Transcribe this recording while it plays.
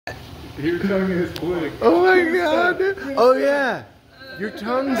Your tongue is blue. Oh my god. Oh yeah. Your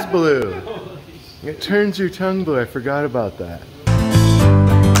tongue's blue. It turns your tongue blue. I forgot about that.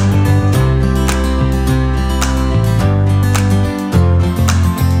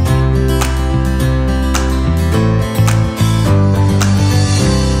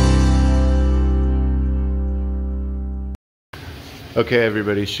 Okay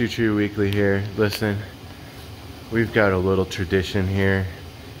everybody, Shoot Tree Weekly here. Listen, we've got a little tradition here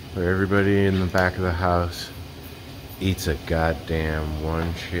where everybody in the back of the house eats a goddamn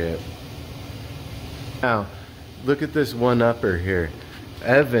one chip. Now, look at this one-upper here.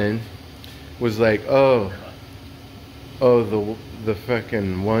 Evan was like, oh, the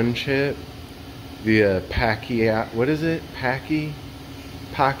fucking one chip, the Packy, what is it? Packy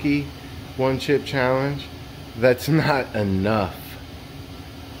one chip challenge. That's not enough.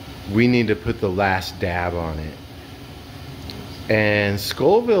 We need to put the last dab on it. And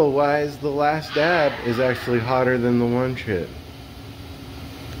Scoville wise, the last dab is actually hotter than the one chip.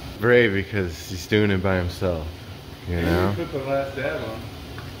 Brave because he's doing it by himself, you know? Put the last dab on.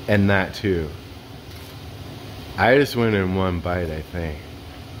 And that too. I just went in one bite, I think.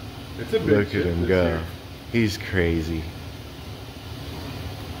 It's a big Look chip at him this go. year. He's crazy.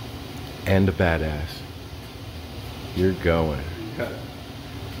 And a badass. You're going. Yeah.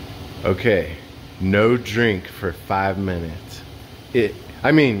 Okay, no drink for 5 minutes.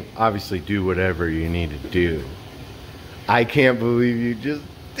 I mean, obviously do whatever you need to do. I can't believe you just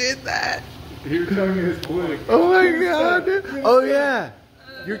did that. Your tongue is blue. Oh my god. Oh yeah,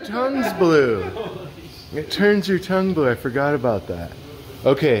 your tongue's blue. It turns your tongue blue. I forgot about that.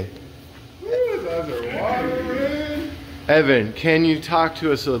 Okay. Those eyes are watering. Evan, can you talk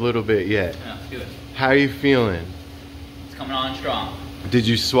to us a little bit yet? Yeah, let's do it. How are you feeling? It's coming on strong. Did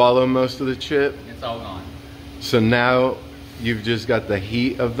you swallow most of the chip? It's all gone. So now you've just got the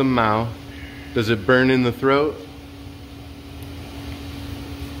heat of the mouth. Does it burn in the throat?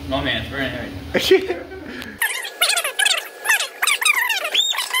 No man, it's burning everything.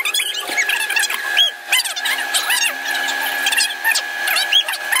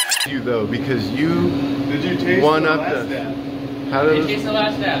 You though, because you Did you taste won the up last the. dab? How It does tastes the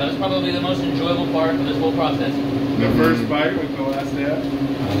last dab. That was probably the most enjoyable part of this whole process. The first bite with the last dab?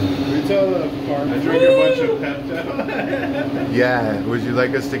 We tell the farmer I drink a bunch of Pepto. Yeah, would you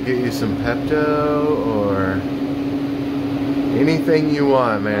like us to get you some Pepto or anything you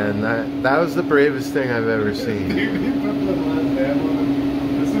want, man? That was the bravest thing I've ever seen. Dude, you put the last dab on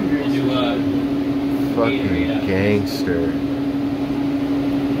it. This one We'll do Fucking Gatorade. gangster.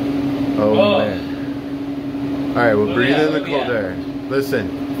 Oh man. Alright, well breathe in the cold air. Listen,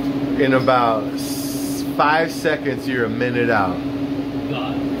 in about 5 seconds you're a minute out.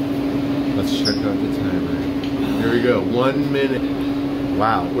 God. Let's check out the timer. Here we go, 1 minute.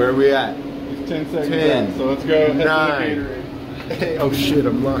 Wow, where are we at? It's 10 seconds 10, out, so let's go head 9. to the Gatorade. Hey, oh shit,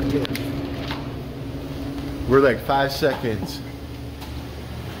 I'm locked in. We're like 5 seconds.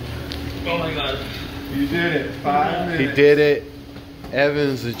 Oh my god. You did it. 5 minutes. He did it.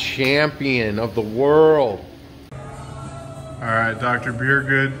 Evan's the champion of the world. Alright, Dr.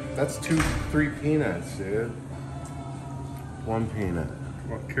 Beergood. That's 3 peanuts, dude. 1 peanut.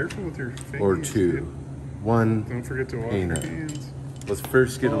 Well, careful with your fingers. Or 2. Dude. 1 Don't forget to wash peanut. your hands. Let's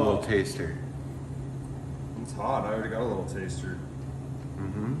first get a little taster. It's hot. I already got a little taster.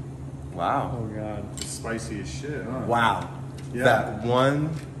 Wow. Oh god. It's spicy as shit, huh? Wow. Yeah. That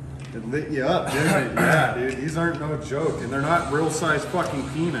one. It lit you up, didn't it? Yeah, dude. These aren't no joke. And they're not real size fucking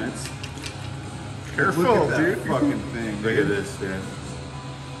peanuts. Careful, Look at that dude. fucking thing. Look at this, dude.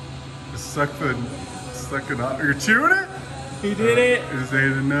 Suck it up. You're chewing it? He did it. Is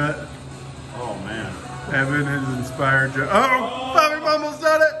ate a nut. Oh, man. Evan has inspired you. Oh, Bobby almost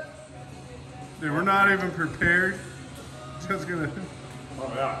done it. Dude, we're not even prepared. Just gonna.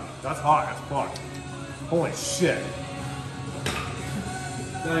 Oh, yeah. That's hot as fuck. Holy shit.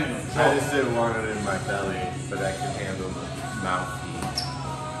 Dang. I just didn't want it in my belly, but I can handle the mouth heat.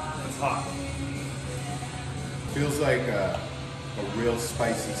 That's hot. Feels like a real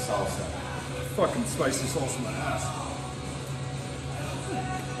spicy salsa. Fucking spicy sauce in my ass.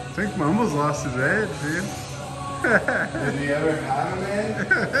 I think Momo's lost his edge, dude. Did he ever have a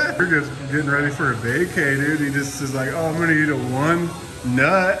man? We're just getting ready for a vacay, dude. He just is like, oh, I'm gonna eat a one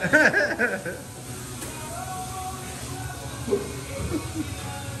nut. I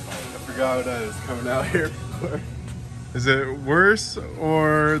forgot what I was coming out here for. Is it worse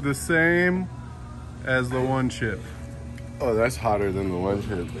or the same as the one chip? Oh, that's hotter than the one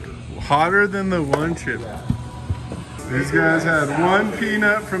chip. Hotter than the one chip. These guys had one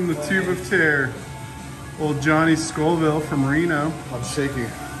peanut from the tube of tear. Old Johnny Scoville from Reno. I'm shaking.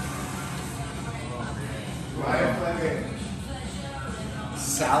 My fucking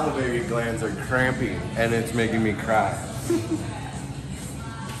salivary glands are cramping and it's making me cry.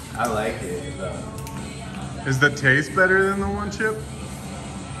 I like it though. Is the taste better than the one chip?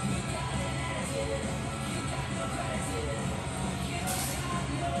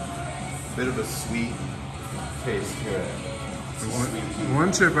 Bit of a sweet taste to it. It's a sweet tea.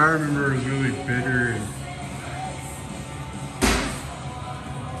 One chip I remember was really bitter and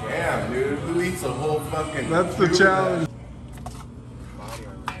Damn, dude, who eats a whole fucking that's the tube of challenge.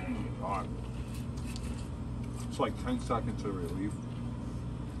 God. It's like 10 seconds of relief.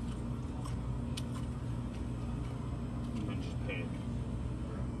 And then just pain.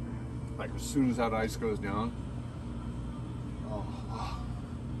 Like as soon as that ice goes down. Oh.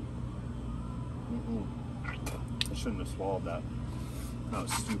 I shouldn't have swallowed that. That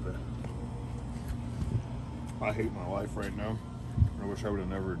was stupid. I hate my life right now. I wish I would have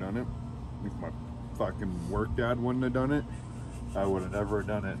never done it. If my fucking work dad wouldn't have done it, I would have never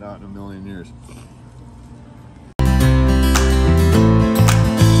done it, not in a million years.